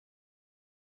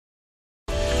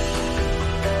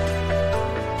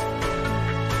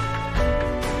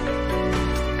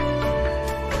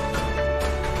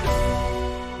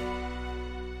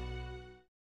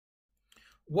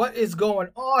What is going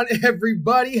on,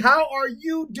 everybody? How are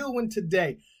you doing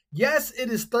today? Yes, it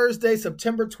is Thursday,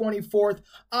 September 24th.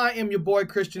 I am your boy,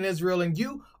 Christian Israel, and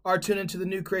you are tuned into the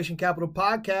New Creation Capital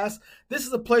Podcast. This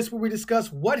is a place where we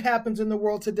discuss what happens in the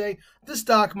world today, the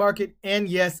stock market, and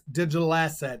yes, digital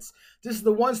assets. This is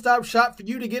the one-stop shop for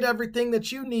you to get everything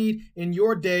that you need in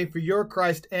your day for your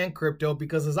Christ and crypto,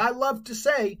 because as I love to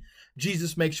say,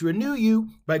 Jesus makes you a new you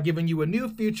by giving you a new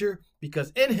future,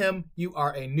 because in him you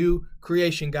are a new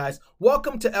creation, guys.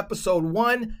 Welcome to episode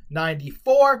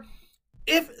 194.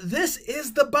 If this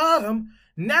is the bottom,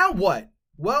 now what?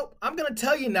 Well, I'm going to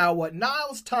tell you now what. Now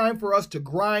it's time for us to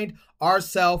grind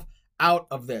ourselves out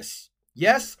of this.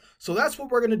 Yes? So that's what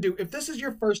we're going to do. If this is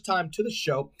your first time to the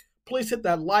show, please hit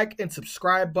that like and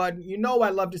subscribe button. You know I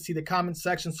love to see the comment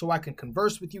section so I can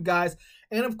converse with you guys.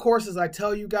 And of course, as I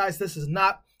tell you guys, this is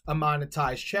not a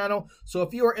monetized channel. So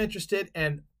if you are interested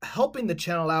in helping the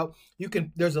channel out,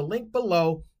 there's a link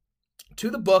below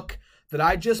to the book that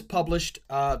I just published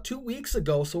 2 weeks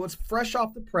ago. So it's fresh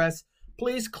off the press.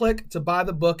 Please click to buy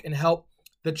the book and help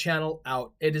the channel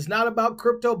out. It is not about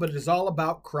crypto, but it is all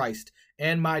about Christ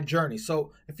and my journey.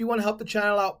 So if you want to help the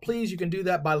channel out, please, you can do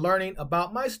that by learning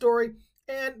about my story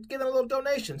and giving a little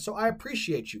donation. So I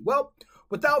appreciate you. Well,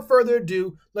 without further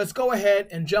ado, let's go ahead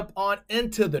and jump on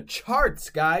into the charts,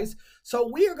 guys. So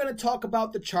we are going to talk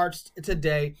about the charts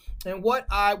today, and what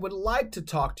I would like to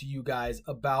talk to you guys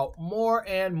about more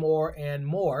and more and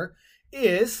more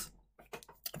is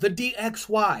the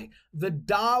DXY, the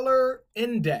dollar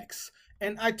index.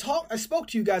 And I spoke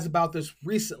to you guys about this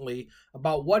recently,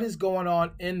 about what is going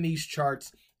on in these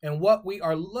charts and what we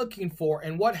are looking for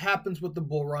and what happens with the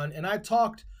bull run. And I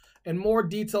talked in more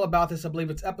detail about this. I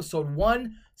believe it's episode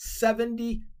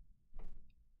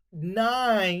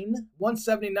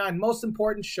 179, most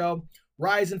important show,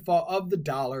 rise and fall of the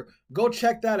dollar. Go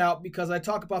check that out because I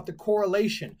talk about the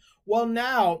correlation. Well,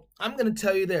 now I'm going to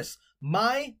tell you this.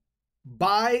 My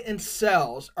buy and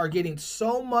sells are getting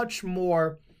so much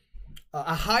more,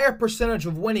 a higher percentage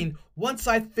of winning once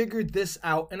I figured this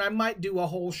out. And I might do a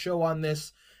whole show on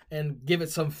this and give it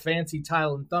some fancy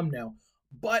title and thumbnail.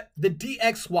 But the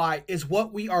DXY is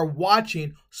what we are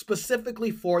watching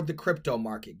specifically for the crypto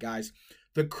market, guys.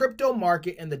 The crypto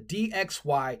market and the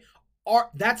DXY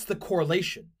that's the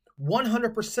correlation,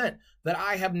 100% that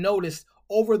I have noticed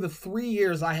over the 3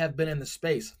 years I have been in the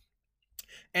space.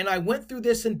 And I went through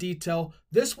this in detail.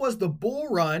 This was the bull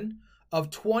run of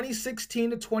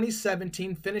 2016 to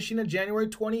 2017, finishing in January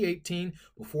 2018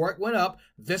 before it went up.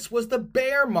 This was the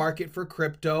bear market for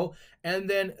crypto. And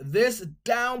then this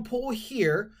down pull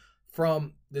here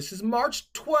this is March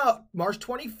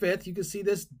 25th. You can see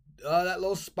this, that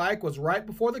little spike was right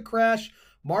before the crash,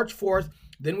 March 4th.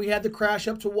 Then we had the crash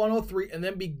up to 103 and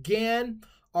then began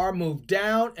our move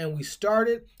down, and we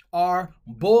started our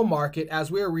bull market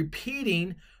as we are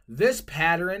repeating this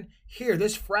pattern here,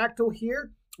 this fractal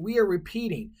here. We are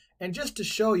repeating. And just to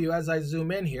show you as I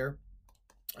zoom in here,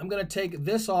 I'm going to take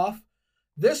this off.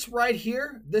 This right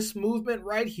here, this movement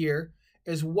right here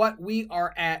is what we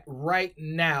are at right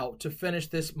now to finish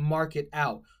this market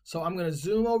out. So I'm going to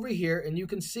zoom over here and you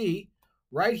can see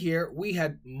right here, we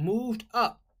had moved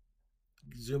up.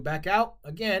 Zoom back out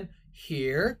again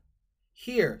here.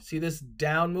 See this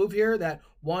down move here, that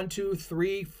 1, 2,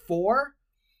 3, 4.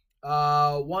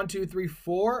 1, 2, 3,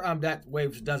 4. That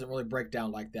wave doesn't really break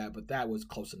down like that, but that was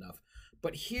close enough.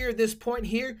 But here, this point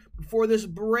here, before this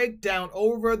breakdown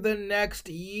over the next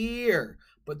year.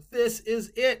 But this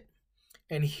is it.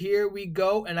 And here we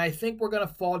go. And I think we're going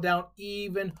to fall down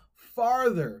even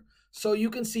farther. So you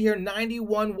can see here,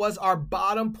 91 was our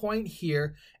bottom point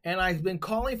here. And I've been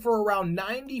calling for around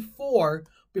 94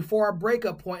 before our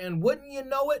breakup point. And wouldn't you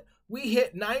know it, we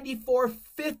hit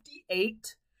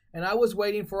 94.58. And I was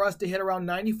waiting for us to hit around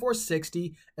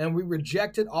 94.60, and we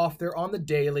rejected off there on the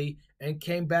daily and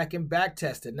came back and back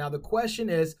tested. Now the question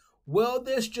is, will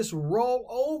this just roll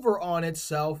over on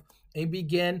itself and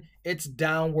begin its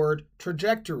downward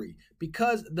trajectory?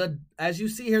 Because as you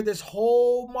see here, this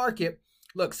whole market,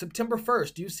 look, September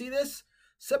 1st, do you see this?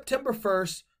 September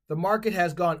 1st, the market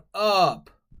has gone up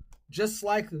just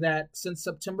like that since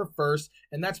September 1st,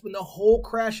 and that's been the whole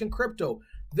crash in crypto.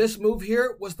 This move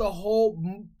here was the whole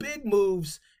big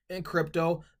moves in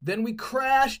crypto. Then we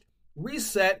crashed,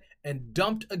 reset, and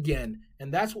dumped again.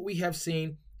 And that's what we have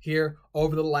seen here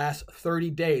over the last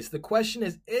 30 days. The question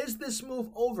is this move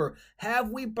over?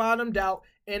 Have we bottomed out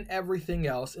in everything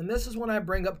else? And this is when I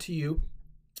bring up to you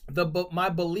my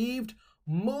believed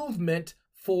movement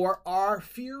for our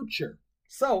future.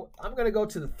 So I'm going to go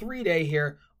to the 3-day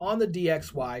here on the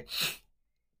DXY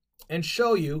and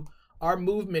show you our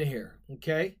movement here,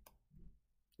 okay?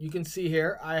 you can see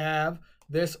here, I have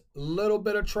this little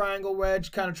bit of triangle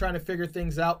wedge, kind of trying to figure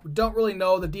things out. We don't really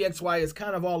know. The DXY is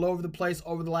kind of all over the place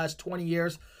over the last 20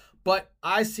 years, but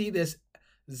I see this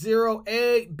 0,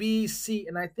 A, B, C,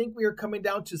 and I think we are coming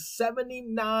down to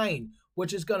 79,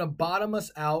 which is going to bottom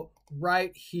us out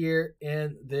right here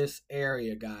in this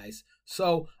area, guys.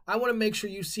 So I want to make sure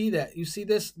you see that. You see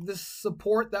this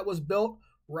support that was built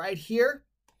right here?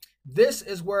 This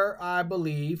is where I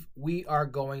believe we are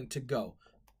going to go.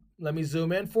 Let me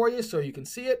zoom in for you so you can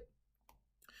see it.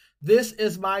 This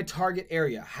is my target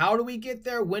area. How do we get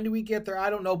there? When do we get there? I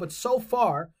don't know. But so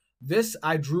far, this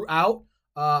I drew out.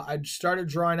 I started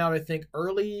drawing out, I think,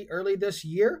 early this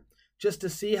year just to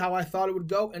see how I thought it would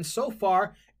go. And so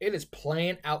far, it is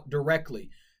playing out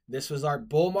directly. This was our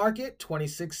bull market,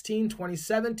 2016,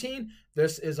 2017.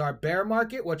 This is our bear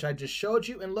market, which I just showed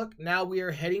you. And look, now we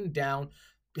are heading down,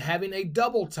 having a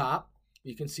double top.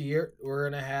 You can see here, we're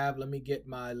going to have, let me get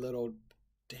my little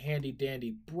handy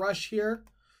dandy brush here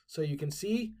so you can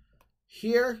see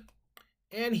here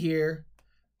and here.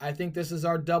 I think this is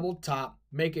our double top,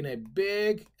 making a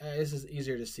big, this is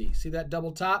easier to see. See that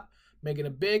double top? Making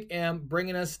a big M,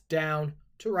 bringing us down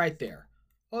to right there.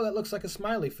 Oh, that looks like a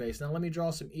smiley face. Now let me draw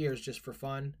some ears just for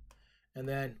fun. And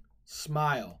then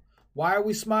smile. Why are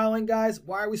we smiling, guys?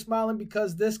 Why are we smiling?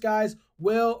 Because this, guys,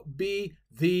 will be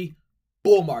the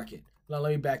bull market. Now,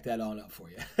 let me back that on up for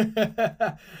you.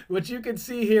 What you can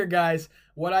see here, guys,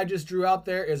 what I just drew out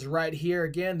there is right here.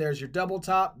 Again, there's your double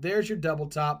top. There's your double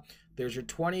top. There's your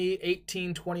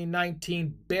 2018,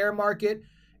 2019 bear market.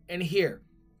 And here.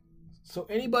 So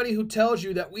anybody who tells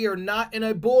you that we are not in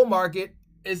a bull market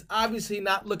is obviously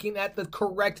not looking at the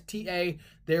correct TA.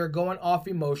 They're going off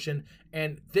emotion.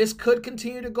 And this could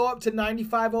continue to go up to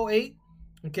 95.08.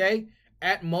 Okay.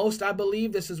 At most, I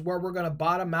believe this is where we're going to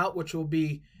bottom out, which will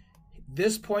be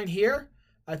this point here.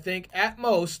 I think at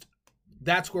most,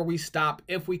 that's where we stop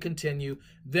if we continue,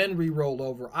 then we roll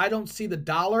over. I don't see the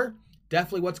dollar,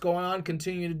 definitely what's going on,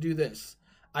 continue to do this.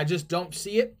 I just don't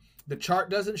see it. The chart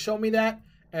doesn't show me that.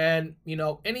 And, you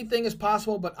know, anything is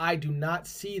possible, but I do not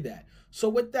see that. So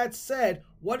with that said,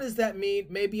 what does that mean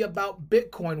maybe about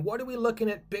Bitcoin? What are we looking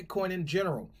at Bitcoin in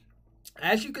general?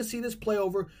 As you can see this play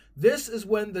over, this is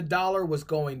when the dollar was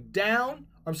going down.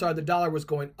 I'm sorry, the dollar was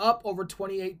going up over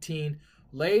 2018,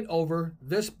 laid over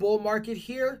this bull market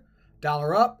here.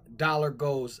 Dollar up, dollar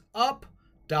goes up,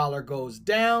 dollar goes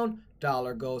down,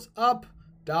 dollar goes up,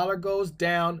 dollar goes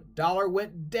down, dollar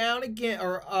went down again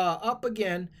or up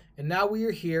again. And now we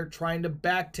are here trying to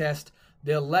back test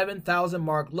the 11,000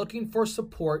 mark, looking for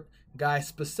support, guys,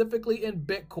 specifically in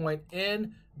Bitcoin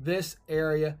in this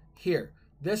area here.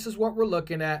 This is what we're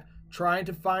looking at, trying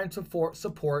to find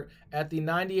support at the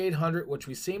 9,800, which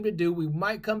we seem to do. We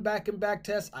might come back and back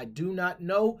test. I do not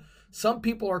know. Some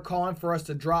people are calling for us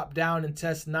to drop down and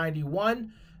test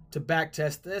 91 to back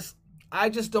test this. I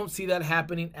just don't see that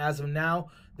happening as of now.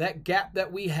 That gap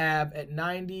that we have at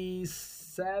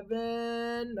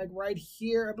 97, like right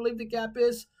here, I believe the gap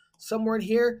is somewhere in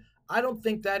here. I don't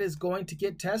think that is going to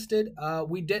get tested.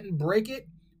 We didn't break it.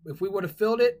 If we would have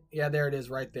filled it, yeah, there it is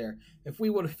right there. If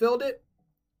we would have filled it,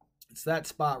 it's that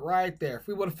spot right there. If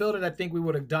we would have filled it, I think we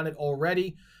would have done it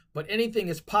already. But anything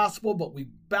is possible, but we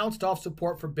bounced off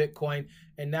support for Bitcoin,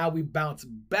 and now we bounce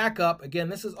back up. Again,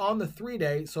 this is on the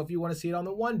 3-day, so if you want to see it on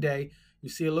the 1-day, you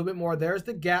see a little bit more. There's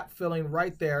the gap filling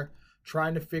right there,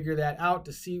 trying to figure that out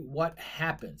to see what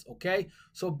happens, okay?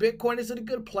 So Bitcoin is in a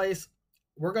good place.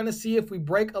 We're going to see if we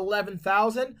break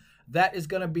 11,000. That is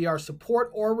going to be our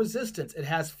support or resistance. It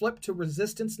has flipped to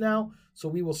resistance now, so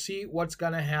we will see what's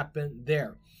going to happen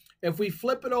there. If we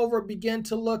flip it over, begin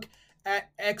to look at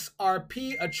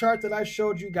XRP, a chart that I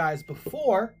showed you guys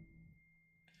before,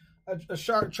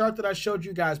 chart that I showed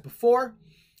you guys before.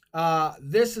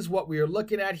 This is what we are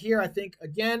looking at here. I think,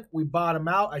 again, we bottom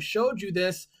out. I showed you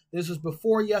this. This was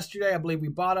before yesterday. I believe we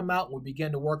bottom out and we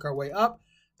begin to work our way up.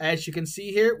 As you can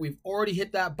see here, we've already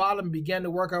hit that bottom and began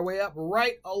to work our way up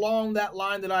right along that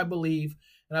line that I believe.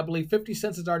 And I believe 50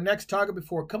 cents is our next target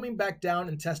before coming back down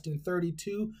and testing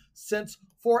 32 cents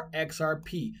for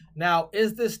XRP. Now,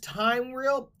 is this time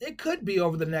real? It could be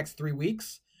over the next 3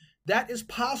 weeks. That is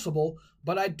possible,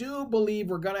 but I do believe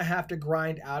we're going to have to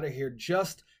grind out of here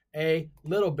just a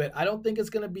little bit. I don't think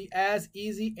it's going to be as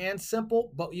easy and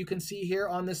simple, but you can see here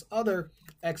on this other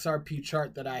XRP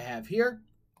chart that I have here.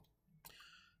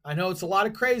 I know it's a lot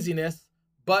of craziness,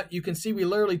 but you can see we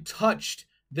literally touched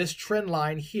this trend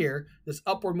line here, this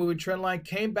upward moving trend line,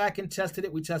 came back and tested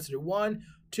it. We tested it 1,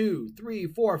 2, 3,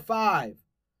 4, 5,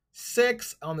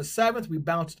 6. On the 7th, we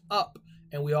bounced up,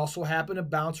 and we also happened to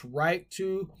bounce right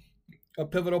to a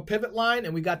pivotal pivot line,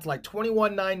 and we got to like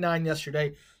 21.99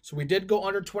 yesterday. So we did go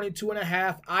under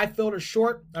 22.5. I filled a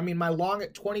short. I mean, my long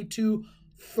at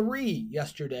 22.3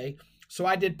 yesterday. So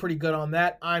I did pretty good on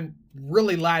that. I'm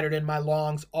really laddered in my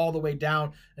longs all the way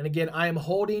down. And again, I am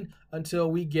holding until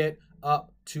we get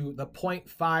up to the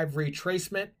 0.5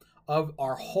 retracement of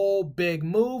our whole big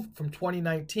move from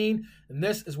 2019. And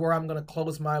this is where I'm going to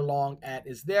close my long at,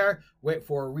 is there. Wait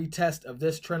for a retest of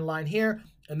this trend line here,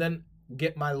 and then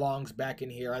get my longs back in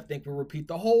here. I think we'll repeat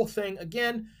the whole thing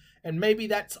again, and maybe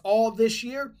that's all this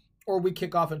year, or we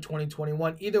kick off in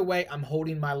 2021. Either way, I'm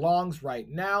holding my longs right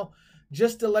now.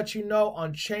 Just to let you know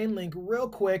on Chainlink real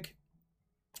quick,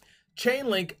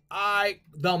 Chainlink,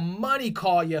 the money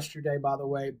call yesterday, by the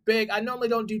way, big. I normally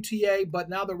don't do TA, but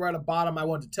now that we're at the bottom, I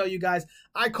wanted to tell you guys,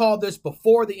 I called this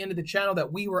before the end of the channel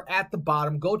that we were at the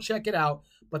bottom. Go check it out.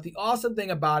 But the awesome thing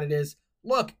about it is,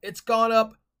 look, it's gone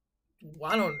up.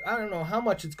 I don't know how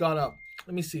much it's gone up.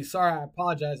 Let me see. Sorry, I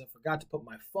apologize. I forgot to put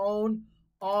my phone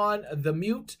on the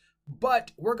mute.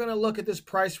 But we're going to look at this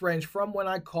price range from when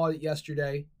I called it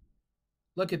yesterday.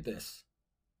 Look at this.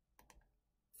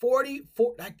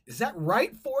 44, is that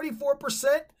right?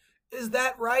 44%? Is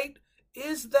that right?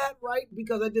 Is that right?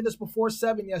 Because I did this before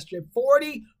 7 yesterday.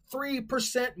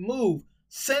 43% move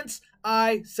since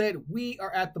I said we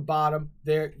are at the bottom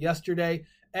there yesterday.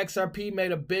 XRP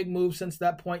made a big move since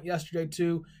that point yesterday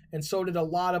too, and so did a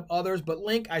lot of others. But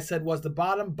Link, I said, was the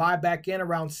bottom. Buy back in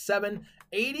around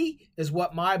 780 is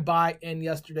what my buy in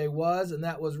yesterday was, and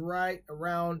that was right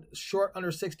around short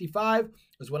under 65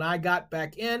 is when I got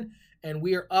back in, and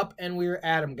we are up and we are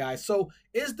at them, guys. So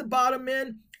is the bottom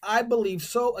in? I believe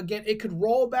so. Again, it could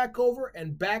roll back over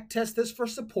and back test this for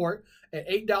support at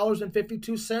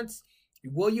 $8.52.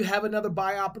 Will you have another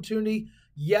buy opportunity?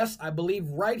 Yes, I believe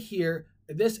right here,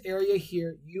 this area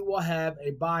here, you will have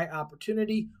a buy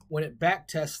opportunity when it back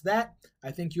tests that. I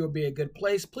think you'll be a good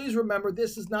place. Please remember,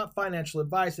 this is not financial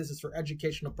advice. This is for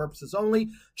educational purposes only,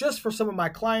 just for some of my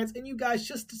clients and you guys,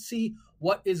 just to see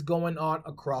what is going on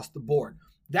across the board.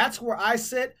 That's where I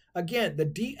sit. Again, the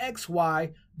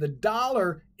DXY, the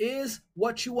dollar is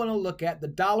what you want to look at, the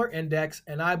dollar index,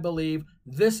 and I believe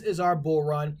this is our bull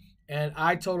run. And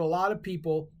I told a lot of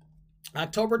people,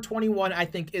 October 21, I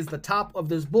think, is the top of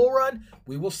this bull run.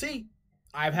 We will see.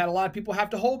 I've had a lot of people have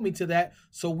to hold me to that,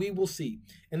 so we will see.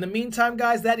 In the meantime,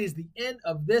 guys, that is the end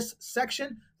of this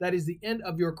section. That is the end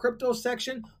of your crypto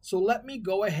section. So let me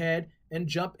go ahead and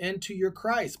jump into your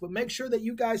Christ. But make sure that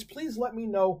you guys, please let me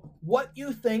know what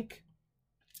you think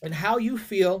and how you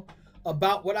feel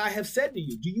about what I have said to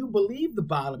you. Do you believe the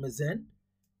bottom is in?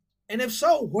 And if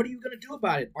so, what are you going to do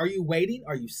about it? Are you waiting?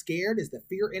 Are you scared? Is the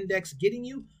fear index getting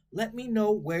you? Let me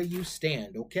know where you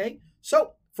stand, okay?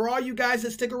 So for all you guys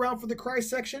that stick around for the Christ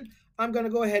section, I'm going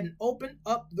to go ahead and open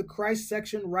up the Christ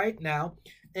section right now.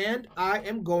 And I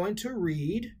am going to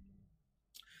read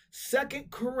 2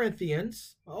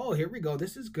 Corinthians. Oh, here we go.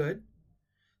 This is good.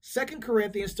 2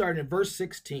 Corinthians starting in verse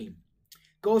 16.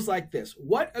 Goes like this.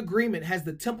 What agreement has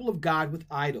the temple of God with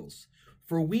idols?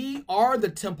 For we are the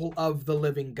temple of the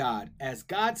living God. As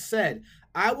God said,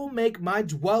 I will make my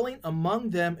dwelling among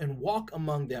them and walk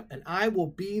among them, and I will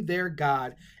be their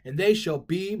God, and they shall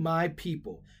be my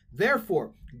people.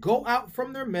 Therefore, go out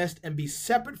from their midst and be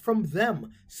separate from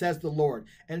them, says the Lord,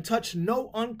 and touch no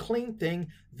unclean thing.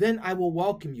 Then I will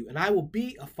welcome you, and I will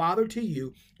be a father to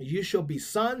you, and you shall be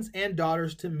sons and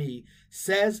daughters to me,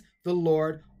 says the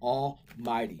Lord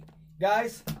Almighty.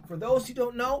 Guys, for those who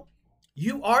don't know,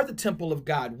 you are the temple of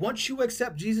God. Once you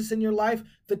accept Jesus in your life,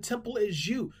 the temple is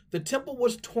you. The temple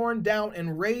was torn down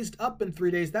and raised up in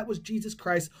 3 days. That was Jesus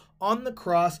Christ on the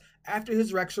cross after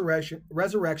his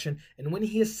resurrection. And when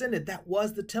he ascended, that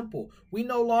was the temple. We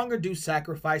no longer do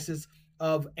sacrifices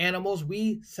of animals.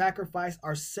 We sacrifice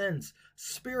our sins,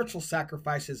 spiritual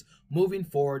sacrifices moving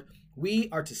forward. We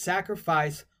are to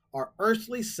sacrifice our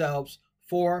earthly selves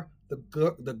for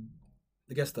the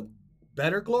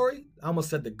better glory? I almost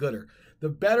said the gooder. The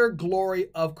better glory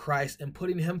of Christ and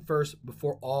putting him first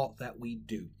before all that we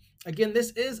do. Again,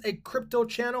 this is a crypto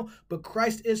channel, but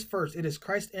Christ is first. It is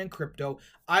Christ and crypto.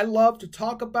 I love to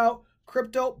talk about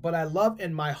crypto, but I love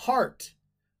in my heart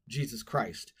Jesus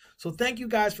Christ. So thank you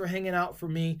guys for hanging out for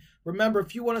me. Remember,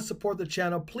 if you want to support the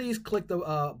channel, please click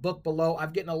the book below.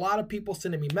 I've gotten a lot of people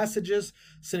sending me messages,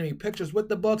 sending me pictures with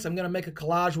the books. I'm going to make a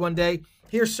collage one day,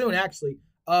 here soon actually,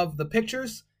 of the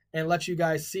pictures and let you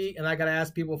guys see. And I got to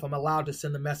ask people if I'm allowed to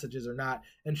send the messages or not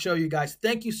and show you guys.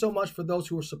 Thank you so much for those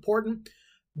who are supporting.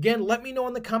 Again, let me know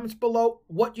in the comments below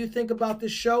what you think about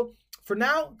this show. For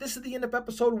now, this is the end of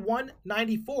episode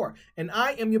 194, and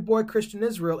I am your boy Christian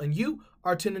Israel, and you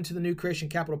are tuned into the New Creation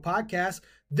Capital Podcast.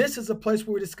 This is a place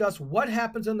where we discuss what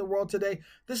happens in the world today,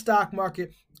 the stock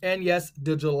market, and yes,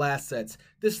 digital assets.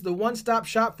 This is the one-stop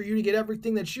shop for you to get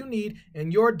everything that you need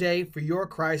in your day for your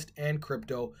Christ and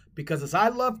crypto. Because as I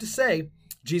love to say,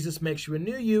 Jesus makes you a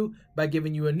new you by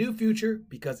giving you a new future,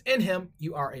 because in him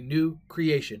you are a new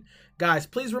creation. Guys,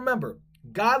 please remember,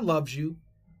 God loves you.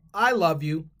 I love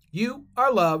you. You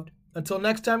are loved. Until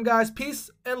next time, guys, peace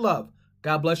and love.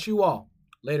 God bless you all.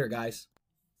 Later, guys.